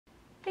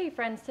Hey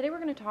friends, today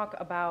we're going to talk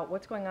about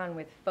what's going on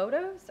with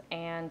photos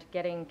and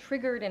getting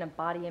triggered in a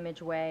body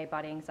image way,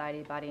 body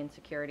anxiety, body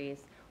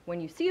insecurities. When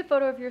you see a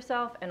photo of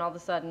yourself and all of a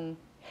sudden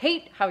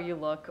hate how you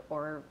look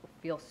or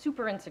feel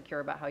super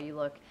insecure about how you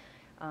look,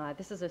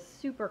 this is a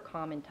super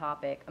common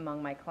topic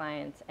among my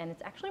clients, and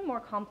it's actually more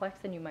complex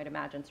than you might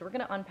imagine. So we're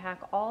going to unpack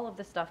all of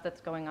the stuff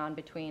that's going on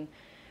between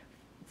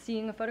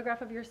seeing a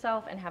photograph of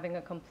yourself and having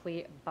a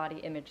complete body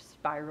image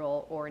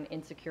spiral or an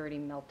insecurity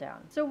meltdown.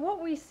 So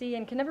what we see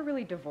and can never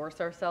really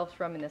divorce ourselves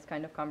from in this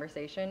kind of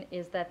conversation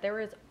is that there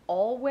is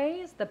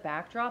always the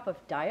backdrop of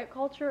diet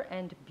culture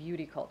and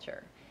beauty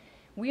culture.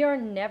 We are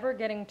never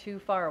getting too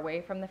far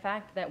away from the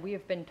fact that we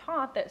have been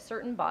taught that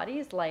certain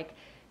bodies, like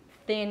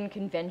thin,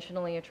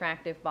 conventionally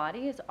attractive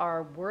bodies,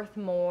 are worth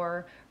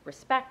more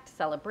respect,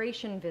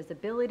 celebration,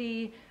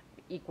 visibility,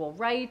 equal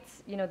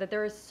rights, that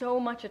there is so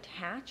much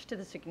attached to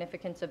the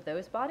significance of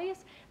those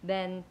bodies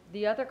than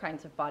the other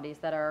kinds of bodies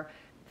that are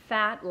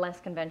fat,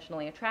 less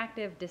conventionally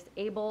attractive,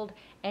 disabled,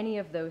 any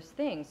of those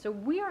things. So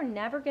we are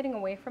never getting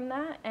away from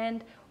that,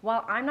 and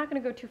while I'm not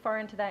going to go too far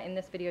into that in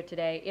this video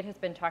today, it has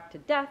been talked to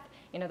death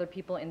in other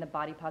people in the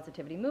body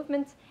positivity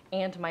movements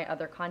and my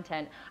other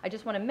content. I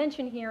just want to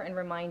mention here and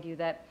remind you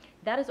that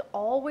that is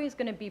always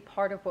going to be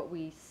part of what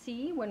we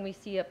see when we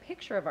see a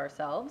picture of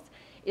ourselves,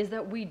 is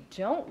that we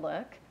don't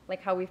look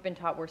like how we've been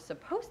taught we're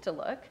supposed to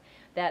look,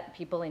 that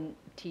people in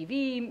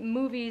TV,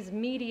 movies,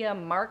 media,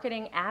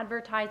 marketing,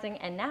 advertising,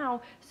 and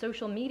now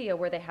social media,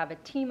 where they have a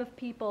team of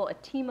people, a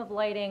team of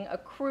lighting, a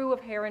crew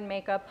of hair and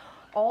makeup,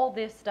 all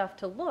this stuff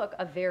to look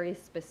a very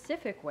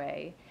specific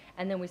way,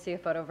 and then we see a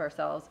photo of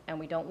ourselves and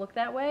we don't look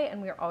that way,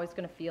 and we're always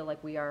going to feel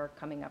like we are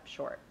coming up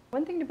short.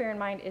 One thing to bear in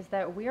mind is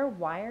that we are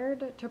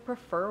wired to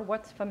prefer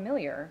what's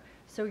familiar.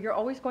 So you're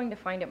always going to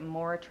find it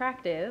more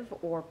attractive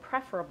or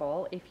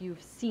preferable if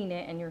you've seen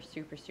it and you're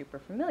super, super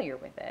familiar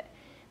with it.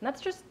 And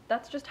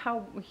that's just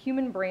how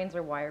human brains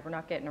are wired. We're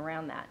not getting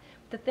around that.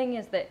 The thing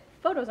is that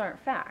photos aren't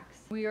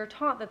facts. We are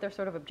taught that they're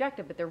sort of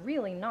objective, but they're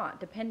really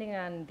not. Depending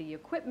on the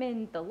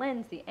equipment, the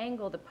lens, the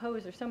angle, the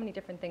pose, there's so many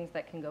different things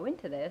that can go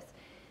into this.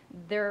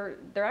 They're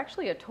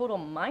actually a total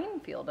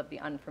minefield of the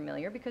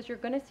unfamiliar, because you're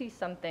going to see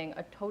something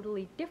a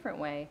totally different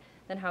way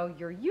than how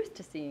you're used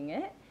to seeing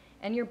it,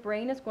 and your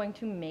brain is going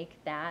to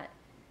make that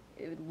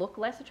look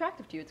less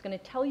attractive to you. It's going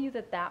to tell you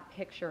that that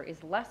picture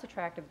is less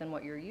attractive than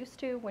what you're used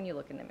to when you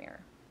look in the mirror.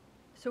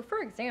 So for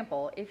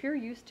example, if you're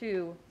used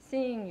to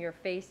seeing your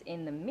face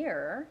in the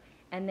mirror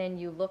and then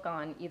you look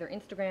on either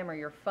Instagram or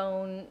your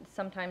phone,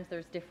 sometimes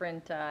there's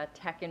different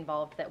tech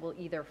involved that will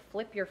either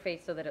flip your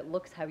face so that it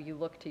looks how you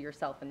look to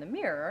yourself in the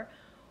mirror,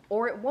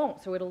 or it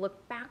won't, so it'll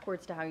look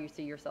backwards to how you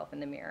see yourself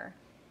in the mirror.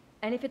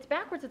 And if it's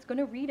backwards, it's going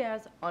to read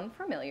as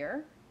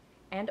unfamiliar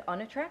and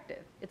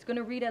unattractive. It's going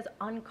to read as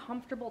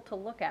uncomfortable to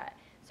look at.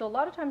 So a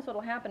lot of times what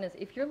will happen is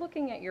if you're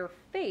looking at your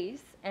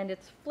face and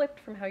it's flipped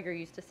from how you're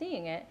used to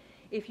seeing it,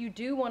 if you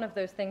do one of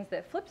those things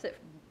that flips it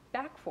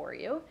back for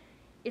you,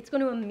 it's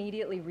going to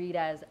immediately read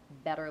as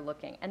better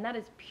looking. And that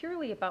is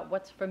purely about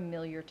what's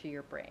familiar to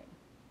your brain.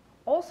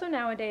 Also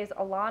nowadays,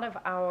 a lot of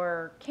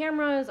our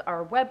cameras,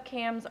 our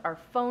webcams, our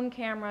phone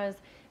cameras,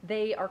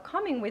 they are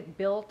coming with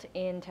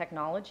built-in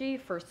technology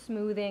for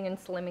smoothing and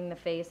slimming the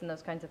face and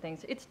those kinds of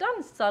things. It's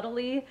done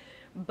subtly,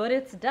 but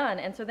it's done.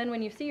 And so then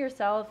when you see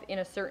yourself in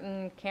a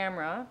certain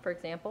camera, for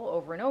example,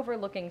 over and over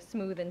looking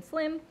smooth and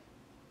slim,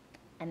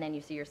 and then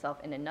you see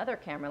yourself in another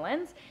camera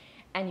lens,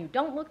 and you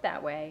don't look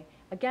that way,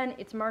 again,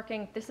 it's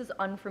marking this is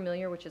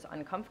unfamiliar, which is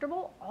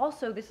uncomfortable.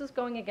 Also, this is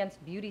going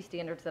against beauty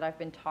standards that I've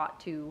been taught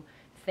to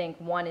think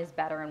one is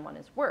better and one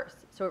is worse.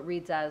 So it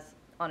reads as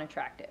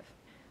unattractive.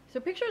 So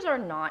pictures are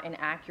not an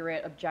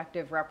accurate,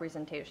 objective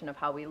representation of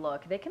how we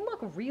look. They can look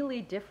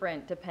really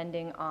different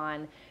depending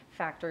on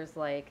factors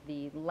like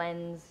the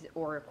lens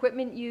or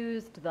equipment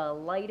used, the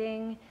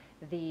lighting,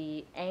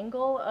 the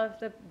angle of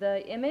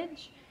the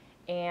image,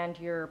 and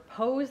your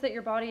pose that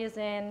your body is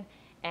in,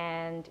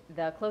 and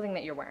the clothing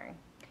that you're wearing.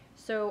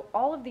 So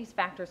all of these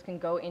factors can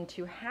go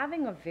into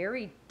having a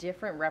very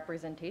different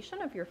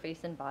representation of your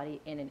face and body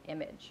in an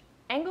image.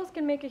 Angles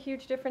can make a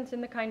huge difference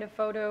in the kind of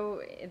photo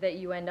that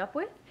you end up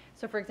with.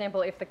 So for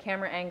example, if the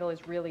camera angle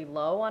is really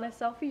low on a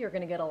selfie, you're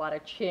going to get a lot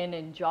of chin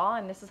and jaw,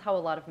 and this is how a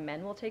lot of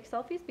men will take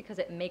selfies because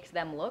it makes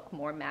them look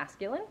more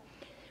masculine.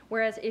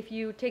 Whereas if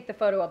you take the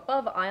photo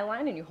above eye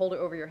line and you hold it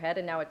over your head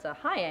and now it's a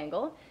high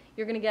angle,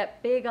 you're going to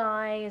get big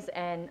eyes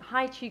and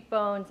high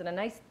cheekbones and a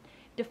nice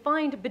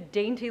defined but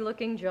dainty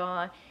looking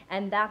jaw,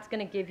 and that's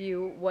going to give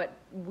you what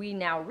we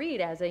now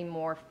read as a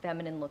more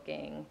feminine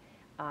looking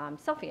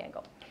selfie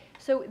angle.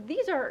 So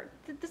this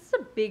is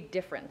a big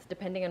difference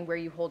depending on where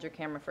you hold your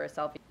camera for a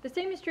selfie. The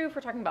same is true if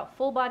we're talking about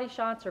full body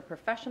shots or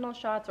professional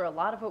shots, or a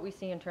lot of what we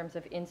see in terms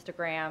of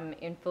Instagram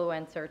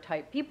influencer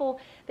type people.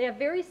 They have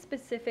very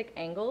specific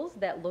angles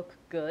that look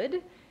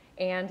good,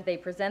 and they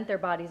present their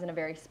bodies in a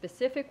very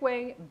specific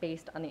way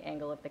based on the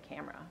angle of the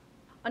camera.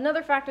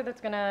 Another factor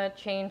that's going to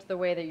change the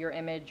way that your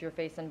image, your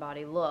face and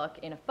body look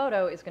in a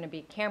photo is going to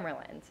be camera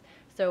lens.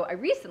 So I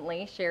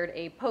recently shared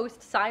a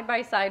post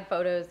side-by-side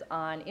photos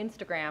on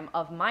Instagram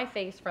of my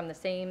face from the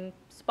same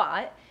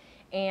spot,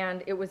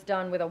 and it was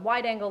done with a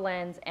wide-angle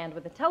lens and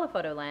with a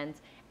telephoto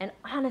lens, and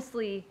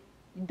honestly,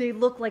 they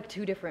look like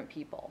two different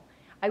people.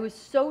 I was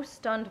so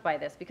stunned by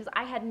this because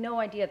I had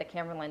no idea the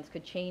camera lens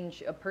could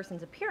change a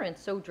person's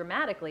appearance so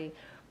dramatically,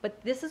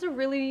 but this is a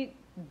really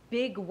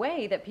big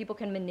way that people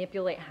can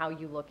manipulate how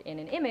you look in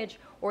an image,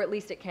 or at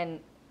least it can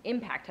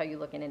impact how you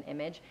look in an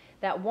image.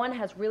 That one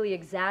has really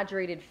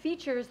exaggerated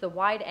features. The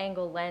wide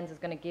angle lens is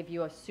going to give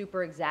you a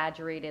super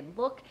exaggerated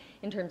look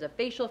in terms of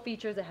facial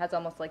features. It has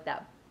almost like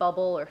that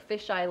bubble or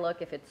fisheye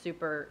look if it's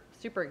super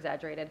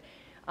exaggerated.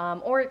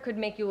 Or it could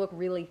make you look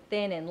really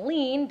thin and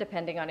lean,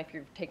 depending on if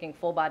you're taking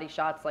full body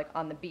shots like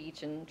on the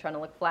beach and trying to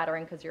look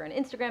flattering because you're an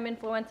Instagram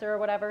influencer or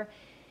whatever.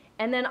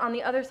 And then on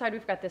the other side,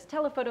 we've got this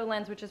telephoto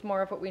lens, which is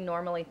more of what we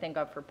normally think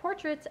of for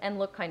portraits and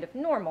look kind of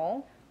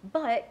normal,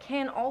 but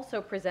can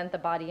also present the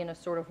body in a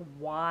sort of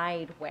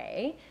wide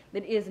way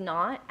that is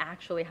not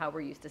actually how we're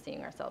used to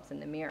seeing ourselves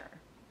in the mirror.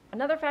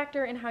 Another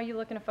factor in how you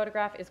look in a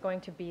photograph is going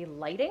to be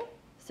lighting.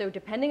 So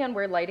depending on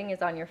where lighting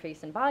is on your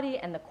face and body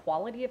and the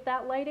quality of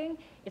that lighting,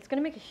 it's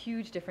going to make a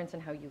huge difference in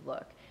how you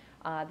look.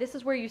 This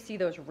is where you see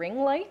those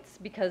ring lights,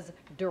 because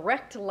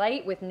direct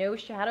light with no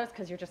shadows,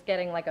 because you're just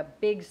getting like a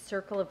big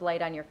circle of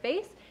light on your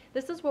face.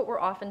 This is what we're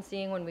often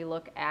seeing when we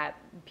look at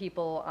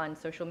people on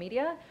social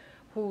media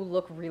who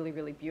look really,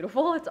 really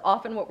beautiful. It's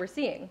often what we're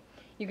seeing.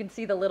 You can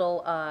see the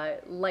little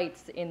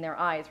lights in their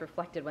eyes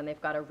reflected when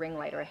they've got a ring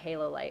light or a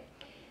halo light.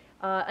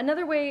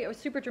 Another way, a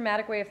super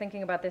dramatic way of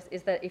thinking about this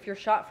is that if you're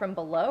shot from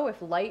below,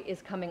 if light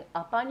is coming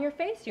up on your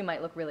face, you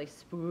might look really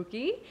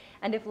spooky.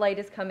 And if light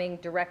is coming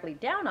directly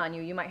down on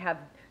you, you might have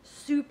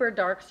super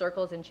dark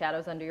circles and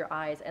shadows under your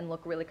eyes and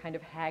look really kind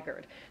of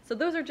haggard. So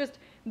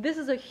this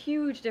is a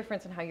huge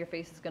difference in how your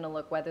face is going to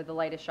look, whether the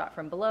light is shot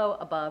from below,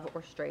 above,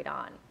 or straight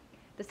on.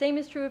 The same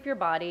is true of your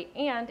body,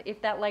 and if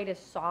that light is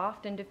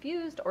soft and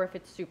diffused, or if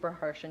it's super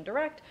harsh and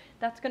direct,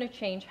 that's going to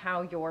change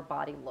how your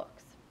body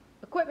looks.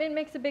 Equipment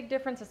makes a big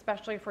difference,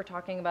 especially if we're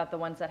talking about the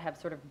ones that have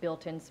sort of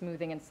built-in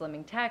smoothing and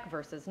slimming tech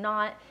versus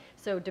not.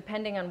 So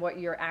depending on what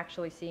you're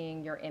actually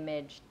seeing your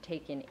image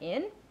taken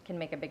in can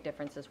make a big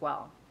difference as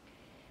well.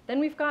 Then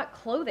we've got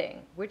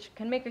clothing, which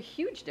can make a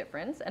huge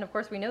difference. And of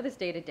course, we know this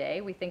day to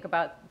day. We think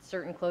about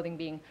certain clothing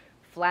being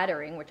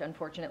flattering, which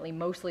unfortunately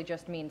mostly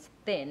just means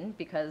thin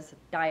because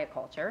diet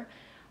culture.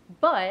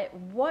 But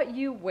what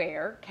you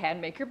wear can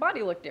make your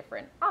body look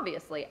different,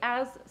 obviously,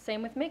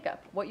 same with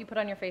makeup. What you put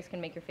on your face can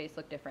make your face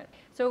look different.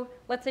 So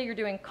let's say you're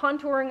doing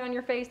contouring on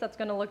your face, that's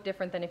going to look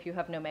different than if you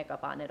have no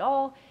makeup on at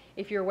all.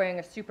 If you're wearing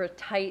a super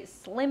tight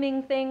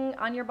slimming thing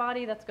on your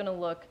body, that's going to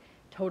look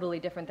totally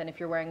different than if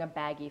you're wearing a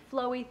baggy,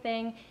 flowy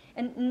thing.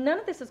 And none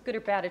of this is good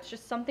or bad. It's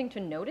just something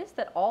to notice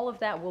that all of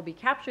that will be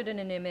captured in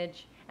an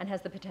image and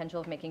has the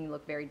potential of making you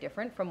look very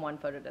different from one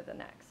photo to the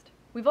next.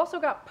 We've also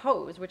got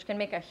pose, which can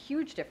make a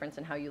huge difference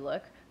in how you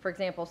look. For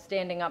example,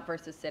 standing up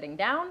versus sitting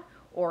down,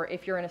 or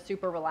if you're in a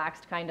super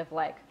relaxed kind of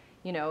like,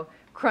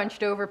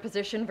 crunched over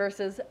position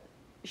versus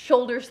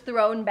shoulders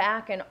thrown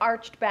back and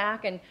arched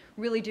back and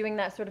really doing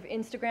that sort of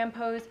Instagram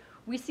pose.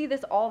 We see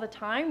this all the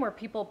time where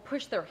people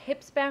push their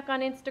hips back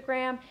on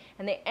Instagram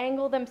and they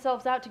angle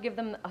themselves out to give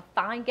them a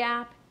thigh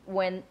gap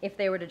when if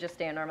they were to just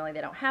stand normally,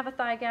 they don't have a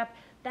thigh gap.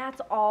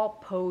 That's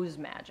all pose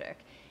magic.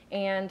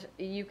 And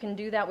you can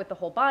do that with the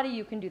whole body,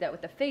 you can do that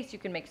with the face, you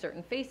can make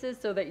certain faces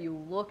so that you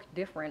look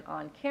different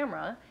on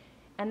camera,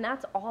 and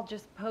that's all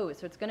just pose.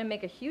 So it's gonna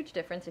make a huge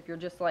difference if you're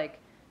just like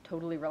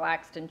totally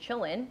relaxed and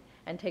chillin'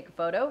 and take a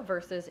photo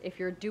versus if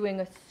you're doing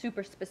a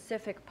super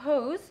specific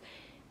pose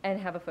and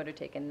have a photo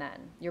taken then.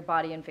 Your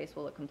body and face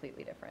will look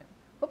completely different.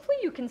 Hopefully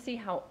you can see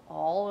how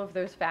all of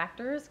those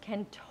factors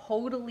can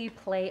totally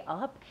play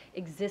up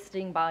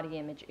existing body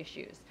image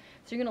issues.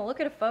 So you're gonna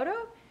look at a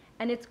photo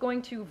and it's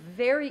going to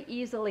very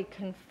easily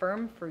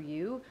confirm for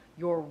you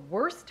your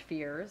worst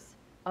fears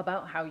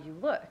about how you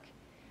look.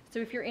 So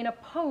if you're in a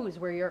pose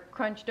where you're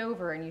crunched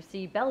over and you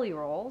see belly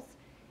rolls,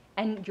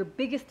 and your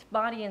biggest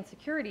body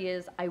insecurity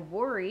is, I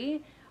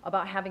worry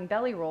about having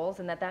belly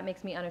rolls and that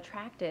makes me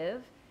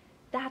unattractive,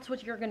 that's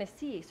what you're gonna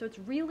see. So it's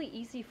really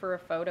easy for a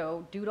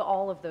photo, due to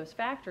all of those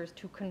factors,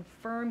 to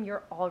confirm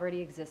your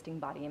already existing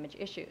body image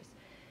issues.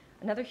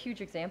 Another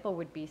huge example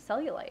would be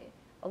cellulite.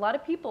 A lot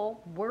of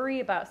people worry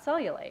about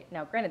cellulite.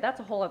 Now, granted, that's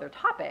a whole other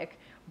topic,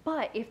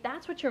 but if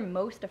that's what you're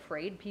most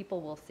afraid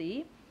people will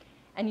see,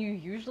 and you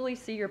usually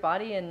see your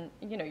body in,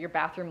 your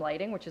bathroom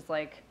lighting, which is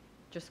like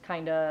just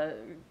kind of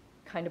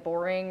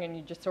boring, and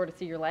you just sort of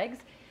see your legs,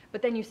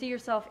 but then you see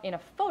yourself in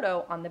a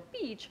photo on the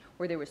beach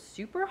where there was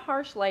super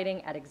harsh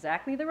lighting at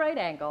exactly the right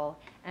angle,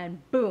 and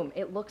boom,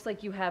 it looks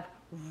like you have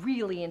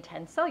really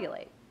intense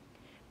cellulite.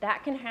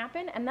 That can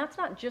happen, and that's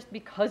not just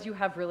because you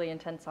have really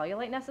intense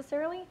cellulite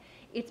necessarily,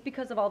 it's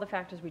because of all the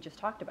factors we just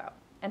talked about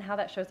and how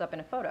that shows up in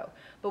a photo.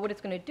 But what it's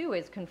gonna do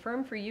is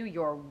confirm for you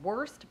your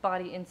worst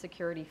body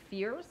insecurity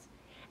fears,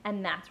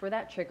 and that's where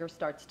that trigger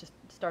starts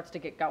to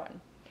get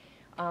going.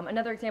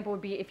 Another example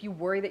would be if you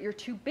worry that you're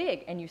too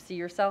big and you see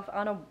yourself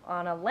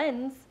on a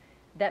lens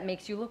that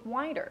makes you look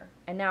wider.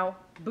 And now,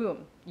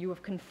 boom, you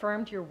have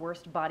confirmed your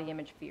worst body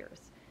image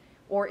fears.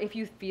 Or if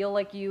you feel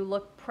like you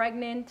look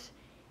pregnant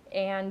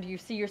and you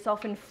see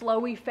yourself in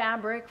flowy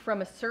fabric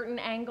from a certain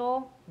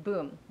angle,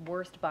 boom,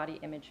 worst body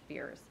image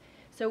fears.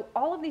 So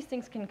all of these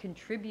things can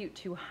contribute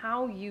to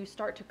how you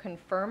start to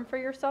confirm for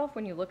yourself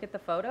when you look at the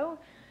photo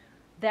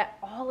that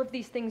all of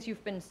these things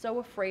you've been so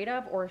afraid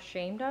of or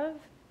ashamed of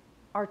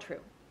are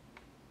true.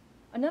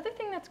 Another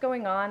thing that's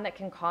going on that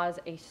can cause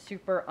a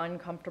super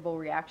uncomfortable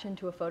reaction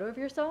to a photo of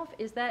yourself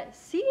is that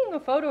seeing a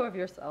photo of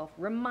yourself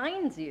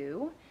reminds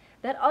you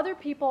that other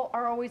people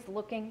are always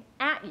looking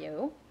at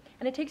you,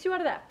 and it takes you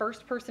out of that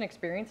first person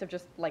experience of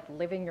just like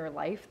living your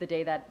life the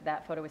day that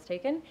that photo was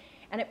taken,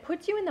 and it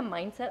puts you in the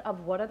mindset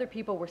of what other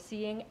people were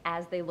seeing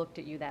as they looked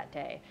at you that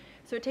day.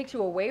 So it takes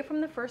you away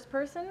from the first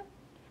person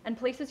and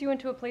places you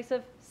into a place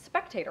of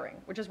spectatoring,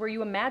 which is where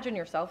you imagine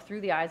yourself through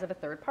the eyes of a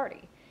third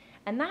party.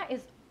 And that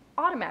is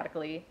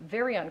automatically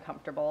very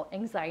uncomfortable,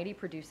 anxiety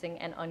producing,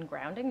 and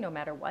ungrounding no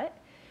matter what.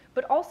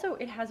 But also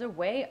it has a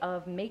way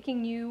of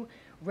making you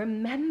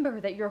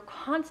remember that you're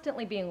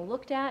constantly being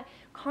looked at,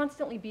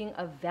 constantly being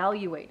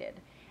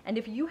evaluated. And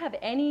if you have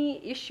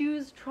any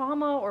issues,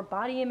 trauma, or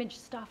body image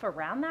stuff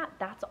around that,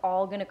 that's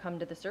all gonna come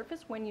to the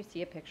surface when you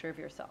see a picture of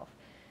yourself.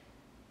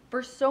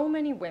 For so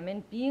many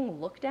women,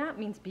 being looked at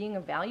means being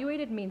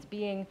evaluated, means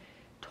being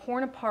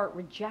torn apart,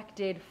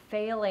 rejected,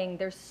 failing.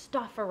 There's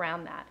stuff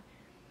around that.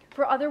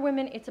 For other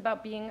women, it's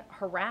about being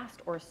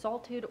harassed or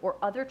assaulted, or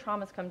other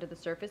traumas come to the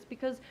surface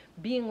because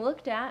being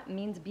looked at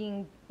means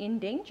being in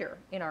danger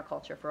in our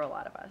culture for a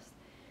lot of us.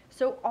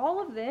 So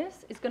all of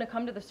this is going to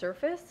come to the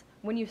surface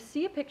when you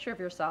see a picture of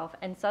yourself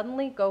and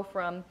suddenly go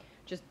from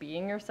just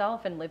being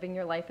yourself and living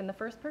your life in the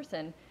first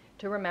person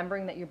to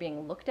remembering that you're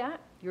being looked at,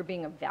 you're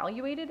being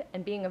evaluated,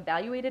 and being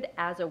evaluated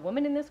as a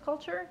woman in this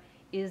culture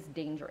is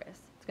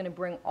dangerous. It's going to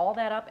bring all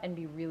that up and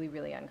be really,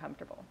 really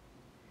uncomfortable.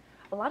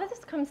 A lot of this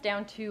comes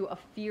down to a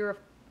fear of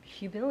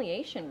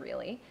humiliation,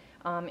 really.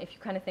 If you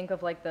kind of think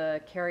of like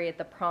the Carrie at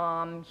the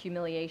prom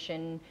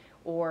humiliation,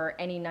 or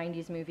any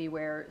 90s movie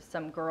where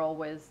some girl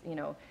was,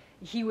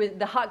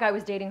 the hot guy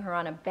was dating her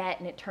on a bet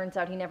and it turns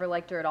out he never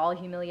liked her at all,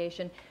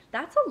 humiliation.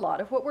 That's a lot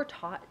of what we're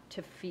taught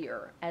to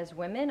fear as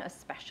women,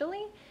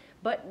 especially.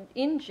 But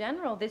in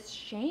general, this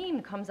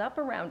shame comes up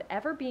around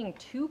ever being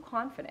too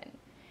confident.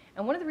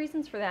 And one of the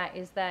reasons for that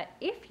is that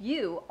if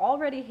you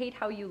already hate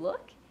how you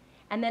look,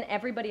 and then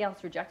everybody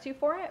else rejects you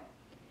for it,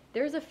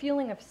 there's a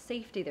feeling of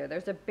safety there.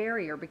 There's a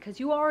barrier because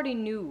you already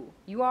knew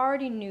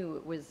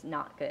it was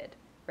not good,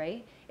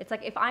 right? It's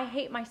like if I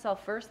hate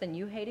myself first, then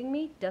you hating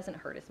me doesn't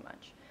hurt as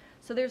much.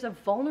 So there's a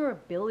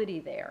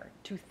vulnerability there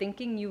to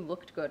thinking you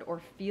looked good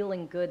or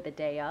feeling good the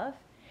day of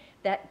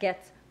that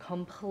gets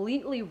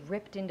completely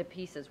ripped into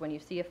pieces when you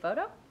see a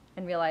photo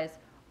and realize,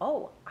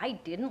 oh, I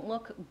didn't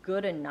look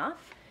good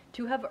enough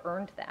to have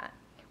earned that,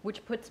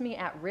 which puts me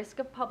at risk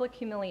of public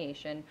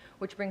humiliation,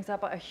 which brings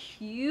up a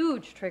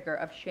huge trigger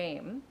of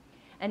shame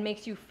and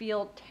makes you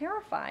feel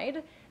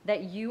terrified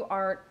that you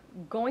are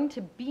going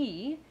to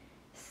be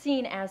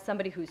seen as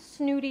somebody who's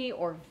snooty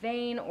or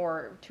vain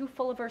or too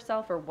full of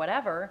herself or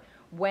whatever,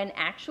 when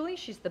actually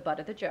she's the butt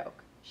of the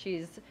joke.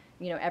 She's,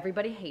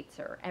 everybody hates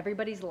her.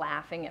 Everybody's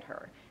laughing at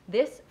her.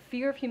 This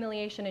fear of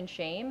humiliation and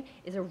shame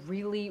is a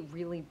really,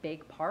 really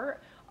big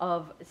part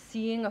of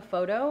seeing a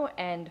photo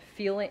and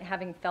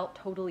having felt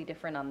totally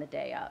different on the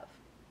day of.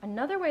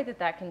 Another way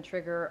that can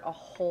trigger a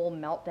whole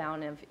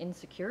meltdown of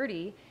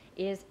insecurity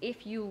is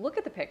if you look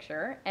at the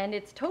picture and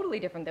it's totally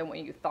different than what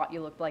you thought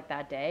you looked like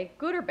that day,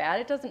 good or bad,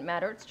 it doesn't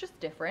matter, it's just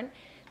different.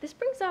 This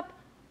brings up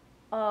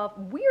a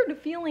weird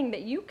feeling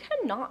that you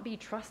cannot be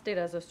trusted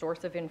as a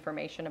source of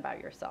information about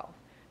yourself.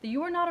 That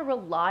you are not a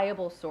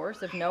reliable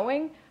source of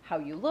knowing how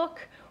you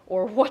look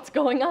or what's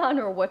going on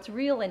or what's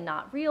real and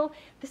not real.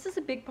 This is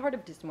a big part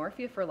of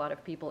dysmorphia for a lot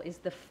of people, is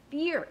the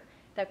fear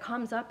that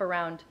comes up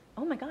around,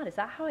 oh my God, is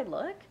that how I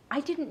look? I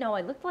didn't know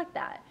I looked like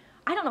that.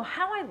 I don't know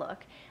how I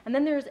look. And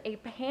then there's a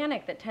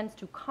panic that tends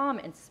to come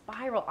and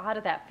spiral out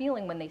of that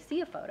feeling when they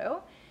see a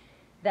photo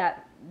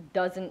that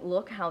doesn't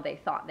look how they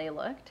thought they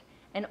looked.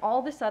 And all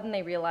of a sudden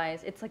they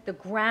realize it's like the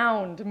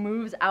ground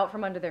moves out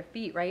from under their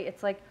feet, right?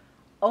 It's like,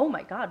 oh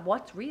my God,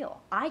 what's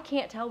real? I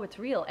can't tell what's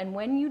real. And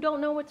when you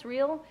don't know what's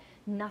real,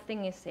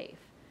 nothing is safe.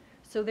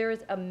 So there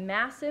is a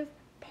massive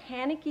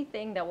panicky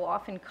thing that will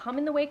often come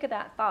in the wake of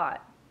that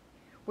thought,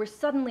 where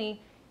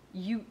suddenly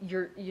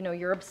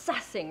you're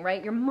obsessing,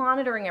 right? You're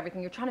monitoring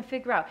everything. You're trying to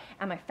figure out,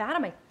 am I fat?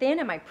 Am I thin?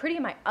 Am I pretty?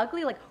 Am I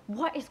ugly? Like,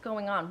 what is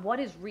going on? What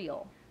is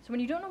real? So when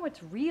you don't know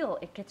what's real,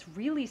 it gets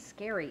really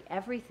scary.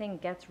 Everything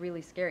gets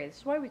really scary. This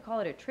is why we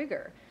call it a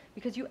trigger,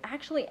 because you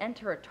actually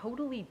enter a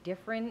totally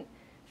different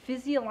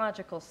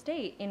physiological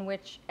state in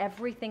which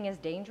everything is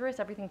dangerous,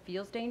 everything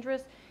feels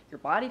dangerous, your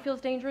body feels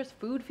dangerous,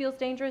 food feels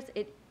dangerous.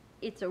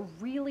 It's a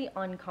really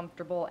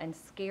uncomfortable and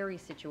scary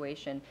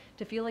situation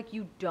to feel like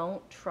you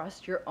don't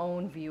trust your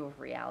own view of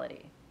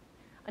reality.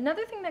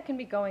 Another thing that can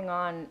be going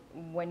on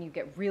when you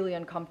get really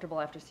uncomfortable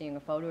after seeing a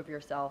photo of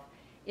yourself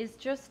is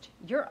just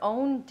your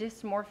own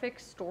dysmorphic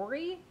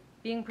story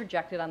being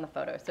projected on the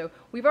photo. So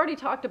we've already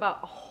talked about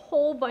a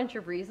whole bunch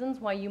of reasons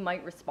why you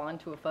might respond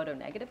to a photo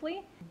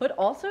negatively, but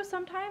also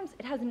sometimes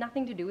it has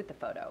nothing to do with the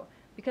photo,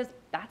 because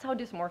that's how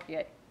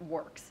dysmorphia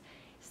works.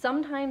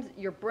 Sometimes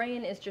your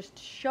brain is just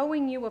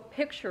showing you a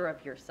picture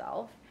of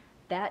yourself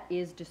that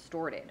is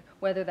distorted,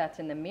 whether that's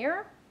in the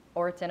mirror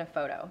or it's in a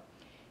photo.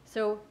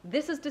 So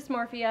this is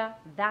dysmorphia,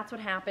 that's what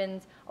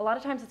happens. A lot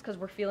of times it's because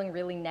we're feeling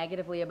really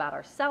negatively about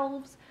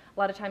ourselves. A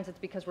lot of times it's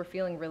because we're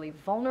feeling really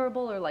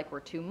vulnerable, or like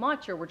we're too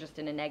much, or we're just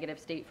in a negative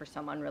state for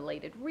some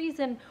unrelated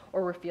reason,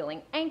 or we're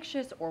feeling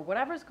anxious, or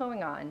whatever's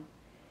going on,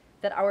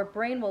 that our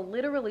brain will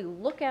literally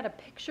look at a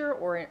picture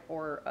or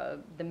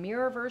the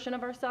mirror version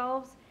of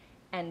ourselves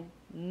and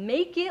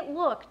make it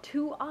look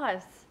to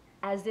us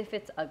as if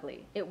it's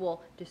ugly. It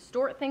will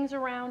distort things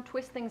around,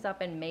 twist things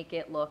up, and make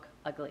it look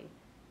ugly.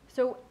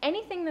 So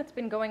anything that's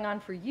been going on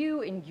for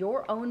you in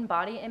your own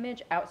body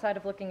image outside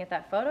of looking at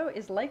that photo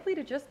is likely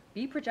to just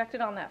be projected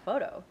on that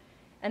photo.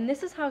 And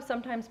this is how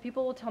sometimes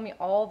people will tell me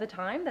all the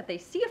time that they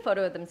see a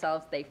photo of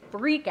themselves, they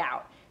freak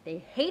out, they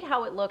hate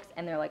how it looks,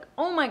 and they're like,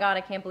 oh my God,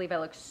 I can't believe I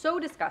look so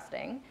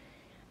disgusting.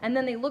 And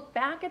then they look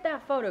back at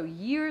that photo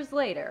years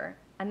later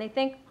and they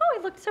think, oh,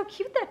 I looked so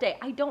cute that day.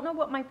 I don't know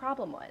what my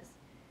problem was.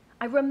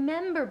 I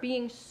remember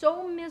being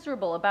so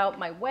miserable about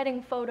my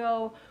wedding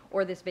photo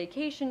or this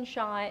vacation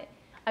shot.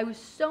 I was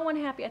so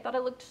unhappy. I thought I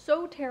looked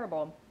so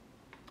terrible.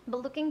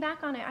 But looking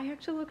back on it, I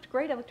actually looked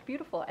great. I looked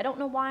beautiful. I don't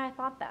know why I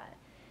thought that.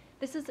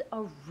 This is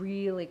a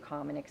really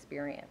common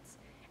experience.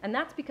 And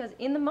that's because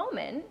in the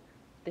moment,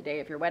 the day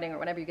of your wedding or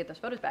whenever you get those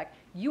photos back,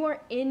 you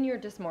are in your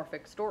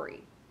dysmorphic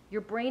story.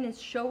 Your brain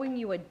is showing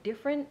you a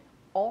different,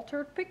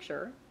 altered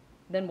picture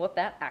than what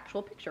that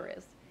actual picture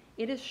is.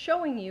 It is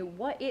showing you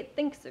what it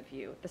thinks of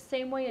you, the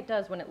same way it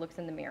does when it looks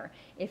in the mirror.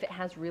 If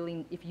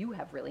you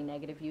have really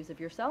negative views of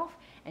yourself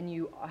and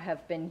you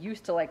have been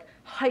used to like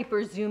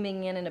hyper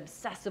zooming in and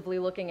obsessively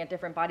looking at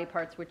different body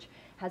parts, which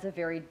has a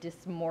very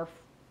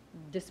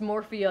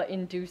dysmorphia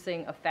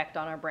inducing effect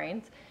on our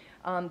brains,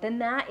 then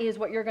that is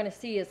what you're going to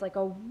see, is like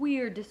a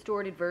weird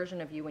distorted version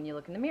of you when you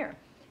look in the mirror.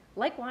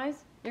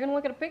 Likewise, you're going to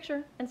look at a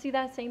picture and see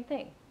that same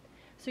thing.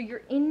 So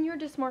you're in your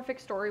dysmorphic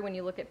story when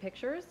you look at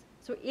pictures.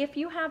 So if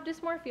you have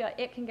dysmorphia,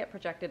 it can get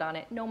projected on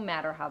it no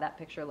matter how that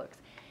picture looks.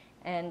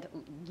 And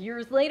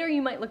years later,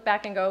 you might look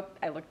back and go,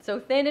 I looked so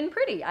thin and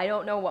pretty. I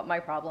don't know what my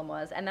problem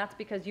was. And that's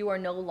because you are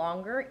no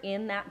longer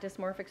in that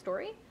dysmorphic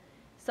story.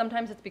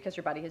 Sometimes it's because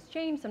your body has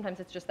changed. Sometimes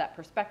it's just that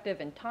perspective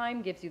and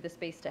time gives you the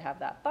space to have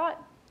that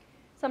thought.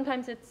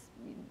 Sometimes it's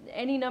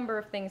any number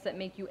of things that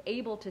make you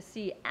able to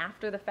see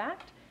after the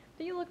fact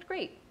that you looked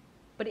great.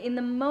 But in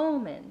the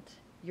moment,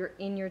 you're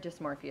in your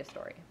dysmorphia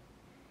story.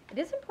 It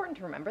is important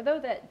to remember, though,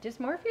 that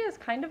dysmorphia is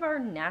kind of our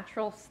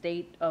natural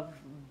state of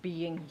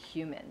being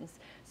humans.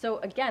 So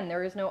again,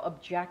 there is no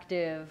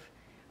objective,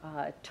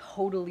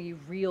 totally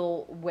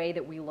real way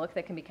that we look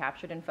that can be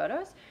captured in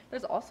photos.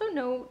 There's also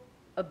no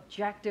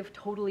objective,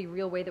 totally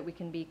real way that we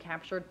can be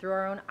captured through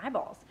our own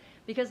eyeballs,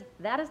 because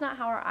that is not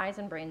how our eyes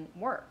and brain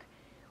work.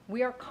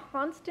 We are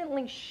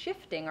constantly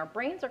shifting, our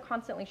brains are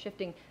constantly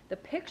shifting the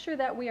picture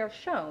that we are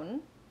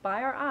shown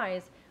by our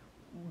eyes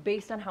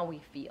based on how we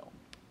feel.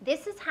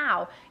 This is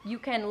how you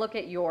can look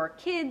at your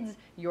kids,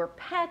 your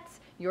pets,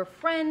 your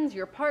friends,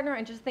 your partner,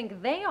 and just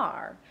think they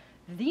are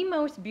the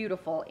most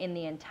beautiful in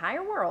the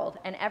entire world,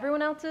 and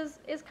everyone else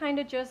is kind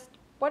of just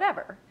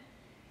whatever.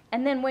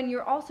 And then when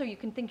you're also, you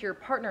can think your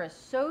partner is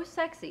so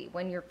sexy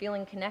when you're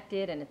feeling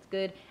connected and it's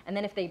good, and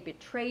then if they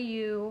betray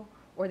you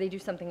or they do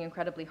something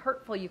incredibly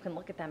hurtful, you can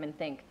look at them and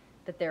think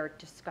that they're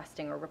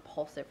disgusting or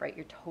repulsive, right?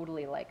 You're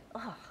totally like,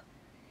 ugh.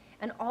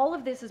 And all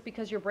of this is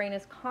because your brain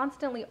is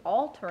constantly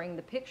altering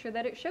the picture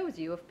that it shows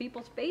you of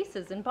people's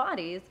faces and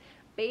bodies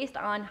based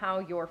on how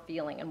you're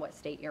feeling and what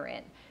state you're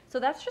in. So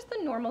that's just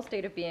the normal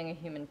state of being a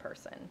human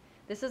person.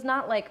 This is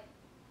not like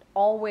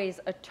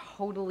always a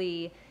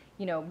totally,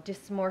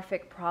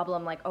 dysmorphic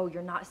problem like, oh,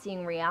 you're not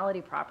seeing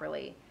reality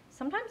properly.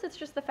 Sometimes it's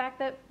just the fact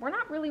that we're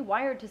not really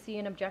wired to see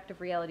an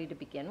objective reality to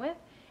begin with,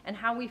 and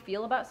how we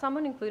feel about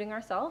someone, including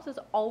ourselves, is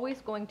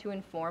always going to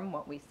inform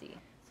what we see.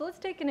 So let's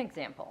take an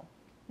example.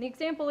 The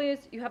example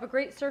is you have a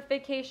great surf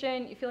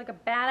vacation, you feel like a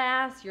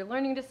badass, you're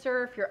learning to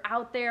surf, you're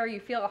out there, you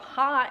feel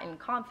hot and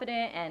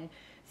confident and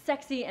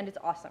sexy, and it's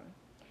awesome.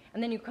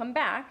 And then you come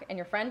back and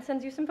your friend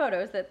sends you some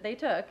photos that they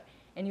took,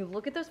 and you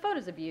look at those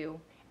photos of you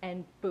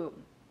and boom,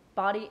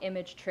 body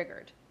image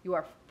triggered. You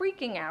are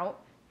freaking out.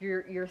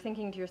 You're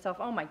thinking to yourself,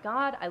 oh my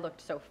God, I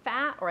looked so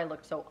fat, or I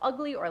looked so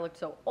ugly, or I looked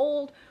so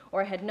old,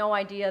 or I had no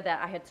idea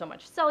that I had so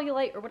much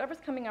cellulite, or whatever's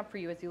coming up for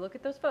you as you look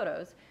at those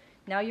photos.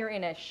 Now you're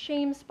in a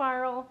shame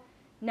spiral.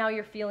 Now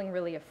you're feeling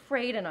really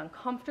afraid and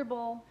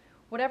uncomfortable.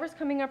 Whatever's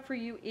coming up for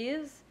you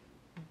is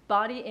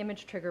body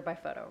image triggered by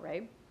photo,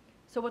 right?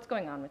 So what's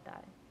going on with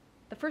that?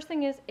 The first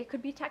thing is it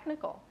could be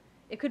technical.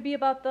 It could be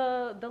about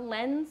the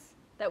lens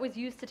that was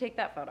used to take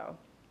that photo.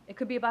 It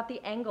could be about the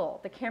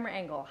angle, the camera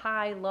angle,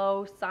 high,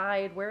 low,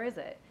 side, where is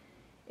it?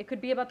 It could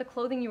be about the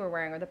clothing you were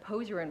wearing or the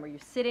pose you were in. Were you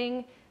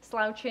sitting,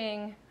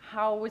 slouching?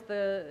 How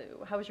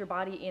was your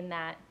body in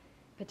that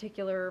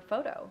particular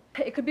photo.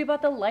 It could be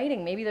about the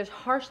lighting. Maybe there's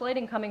harsh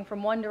lighting coming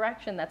from one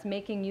direction that's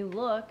making you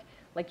look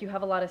like you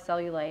have a lot of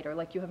cellulite or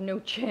like you have no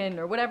chin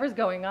or whatever's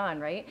going on,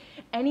 right?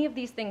 Any of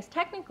these things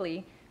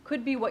technically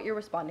could be what you're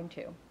responding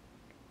to.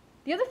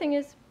 The other thing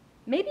is,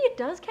 maybe it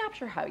does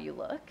capture how you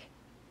look,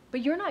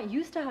 but you're not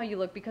used to how you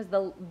look because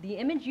the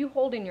image you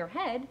hold in your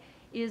head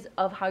is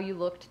of how you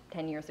looked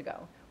 10 years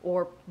ago,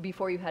 or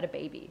before you had a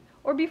baby,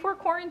 or before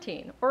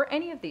quarantine, or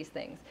any of these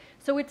things.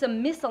 So it's a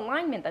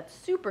misalignment that's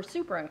super,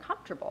 super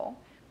uncomfortable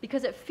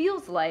because it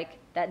feels like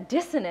that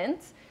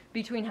dissonance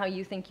between how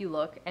you think you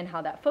look and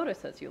how that photo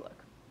says you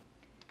look.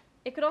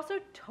 It could also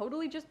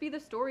totally just be the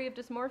story of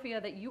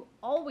dysmorphia that you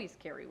always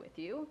carry with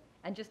you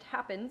and just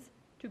happens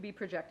to be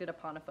projected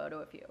upon a photo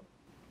of you.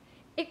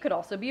 It could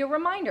also be a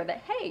reminder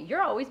that, hey,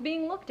 you're always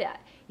being looked at.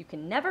 You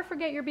can never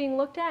forget you're being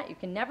looked at. You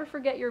can never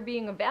forget you're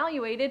being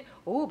evaluated.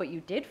 Oh, but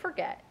you did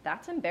forget.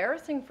 That's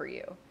embarrassing for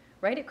you,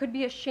 right? It could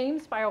be a shame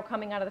spiral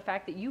coming out of the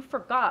fact that you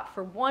forgot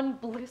for one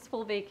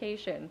blissful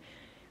vacation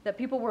that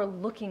people were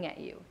looking at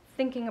you,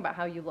 thinking about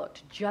how you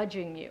looked,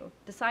 judging you,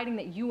 deciding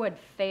that you had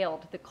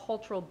failed the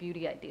cultural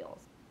beauty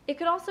ideals. It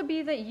could also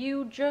be that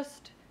you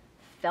just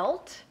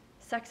felt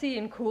sexy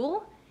and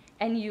cool,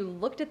 and you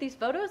looked at these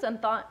photos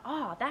and thought,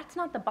 oh, that's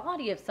not the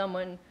body of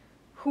someone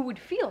who would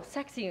feel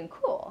sexy and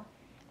cool.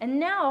 And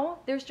now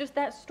there's just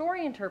that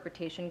story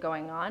interpretation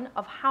going on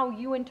of how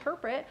you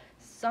interpret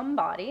some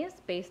bodies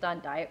based on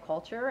diet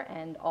culture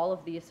and all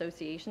of the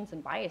associations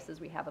and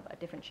biases we have about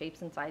different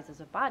shapes and sizes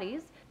of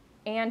bodies.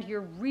 And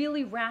you're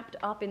really wrapped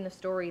up in the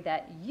story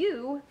that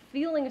you,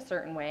 feeling a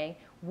certain way,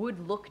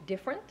 would look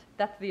different.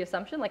 That's the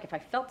assumption. Like, if I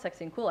felt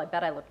sexy and cool, I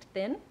bet I looked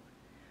thin.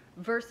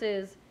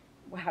 Versus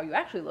how you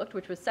actually looked,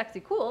 which was sexy,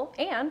 cool,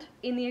 and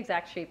in the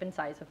exact shape and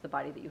size of the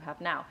body that you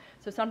have now.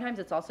 So sometimes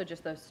it's also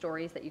just those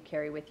stories that you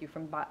carry with you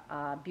from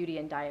beauty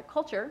and diet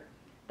culture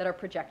that are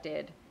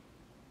projected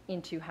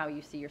into how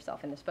you see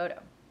yourself in this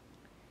photo.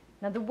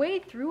 Now, the way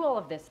through all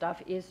of this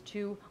stuff is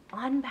to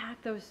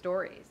unpack those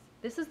stories.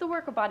 This is the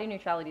work of body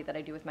neutrality that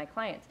I do with my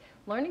clients,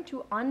 learning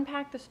to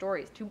unpack the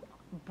stories, to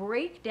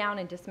break down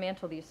and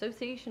dismantle the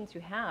associations you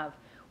have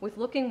with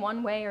looking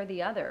one way or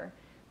the other.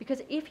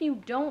 Because if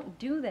you don't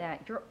do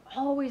that, you're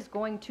always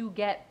going to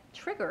get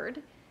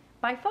triggered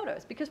by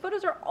photos, because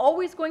photos are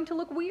always going to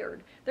look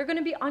weird. They're going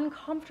to be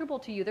uncomfortable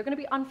to you. They're going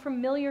to be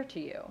unfamiliar to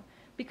you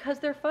because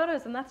they're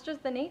photos, and that's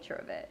just the nature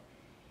of it.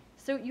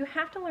 So you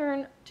have to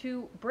learn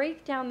to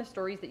break down the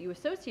stories that you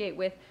associate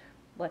with,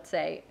 let's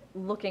say,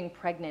 looking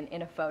pregnant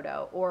in a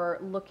photo, or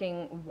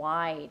looking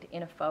wide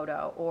in a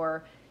photo,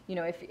 or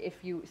if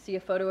you see a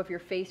photo of your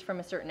face from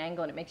a certain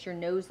angle and it makes your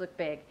nose look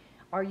big,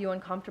 are you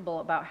uncomfortable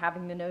about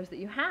having the nose that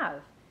you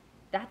have?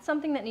 That's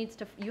something that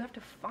you have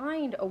to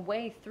find a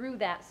way through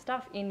that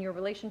stuff in your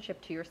relationship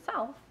to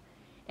yourself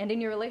and in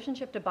your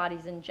relationship to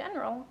bodies in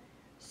general,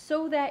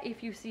 so that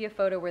if you see a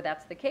photo where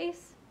that's the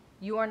case,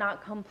 you are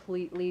not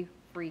completely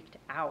freaked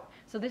out.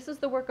 So this is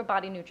the work of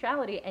body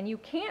neutrality, and you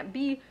can't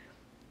be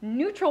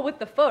neutral with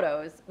the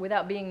photos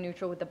without being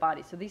neutral with the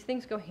body. So these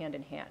things go hand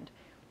in hand.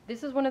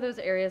 This is one of those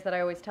areas that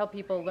I always tell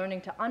people,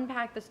 learning to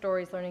unpack the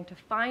stories, learning to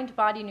find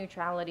body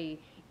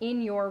neutrality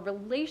in your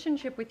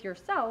relationship with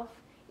yourself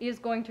is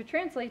going to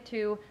translate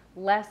to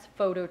less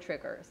photo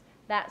triggers.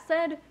 That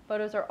said,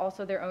 photos are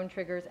also their own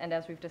triggers, and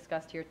as we've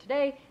discussed here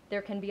today,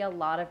 there can be a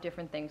lot of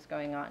different things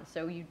going on.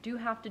 So you do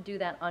have to do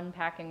that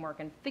unpacking work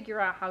and figure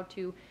out how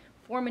to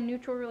form a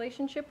neutral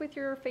relationship with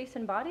your face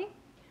and body,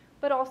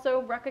 but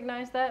also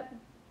recognize that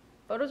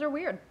photos are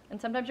weird,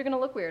 and sometimes you're going to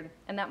look weird,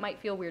 and that might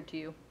feel weird to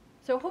you.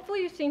 So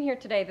hopefully you've seen here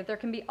today that there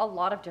can be a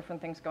lot of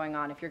different things going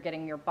on if you're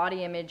getting your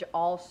body image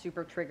all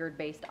super triggered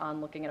based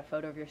on looking at a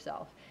photo of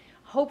yourself.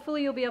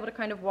 Hopefully you'll be able to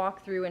kind of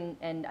walk through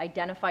and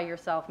identify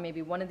yourself.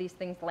 Maybe one of these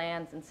things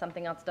lands and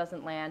something else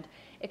doesn't land.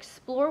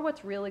 Explore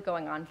what's really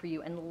going on for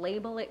you and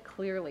label it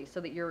clearly so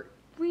that you're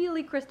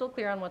really crystal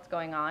clear on what's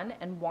going on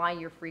and why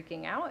you're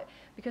freaking out.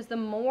 Because the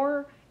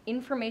more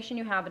information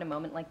you have in a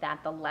moment like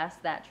that, the less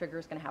that trigger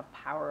is going to have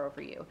power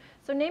over you.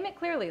 So name it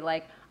clearly,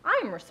 like, I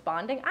am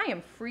responding, I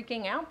am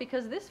freaking out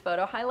because this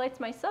photo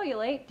highlights my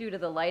cellulite due to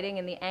the lighting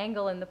and the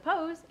angle and the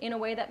pose in a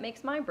way that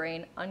makes my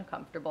brain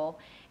uncomfortable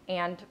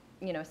and,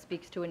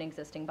 speaks to an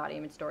existing body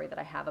image story that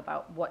I have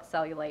about what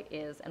cellulite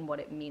is and what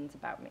it means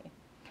about me.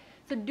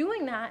 So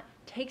doing that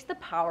takes the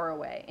power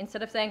away.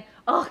 Instead of saying,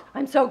 oh,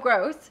 I'm so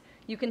gross,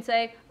 you can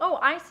say, oh,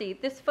 I see,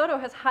 this photo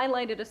has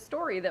highlighted a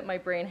story that my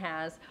brain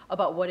has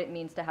about what it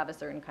means to have a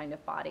certain kind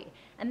of body.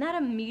 And that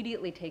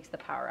immediately takes the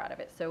power out of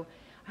it. So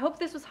I hope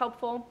this was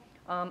helpful.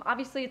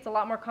 Obviously, it's a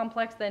lot more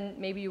complex than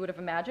maybe you would have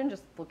imagined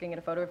just looking at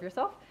a photo of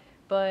yourself.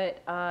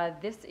 But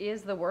this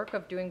is the work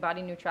of doing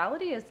body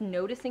neutrality, is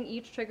noticing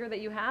each trigger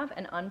that you have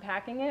and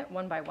unpacking it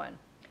one by one.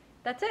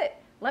 That's it.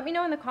 Let me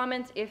know in the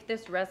comments if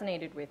this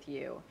resonated with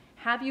you.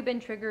 Have you been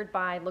triggered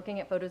by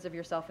looking at photos of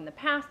yourself in the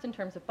past in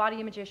terms of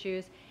body image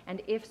issues?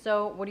 And if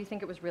so, what do you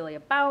think it was really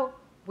about?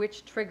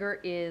 Which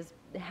trigger is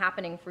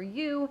happening for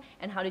you?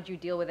 And how did you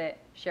deal with it?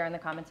 Share in the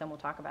comments and we'll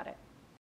talk about it.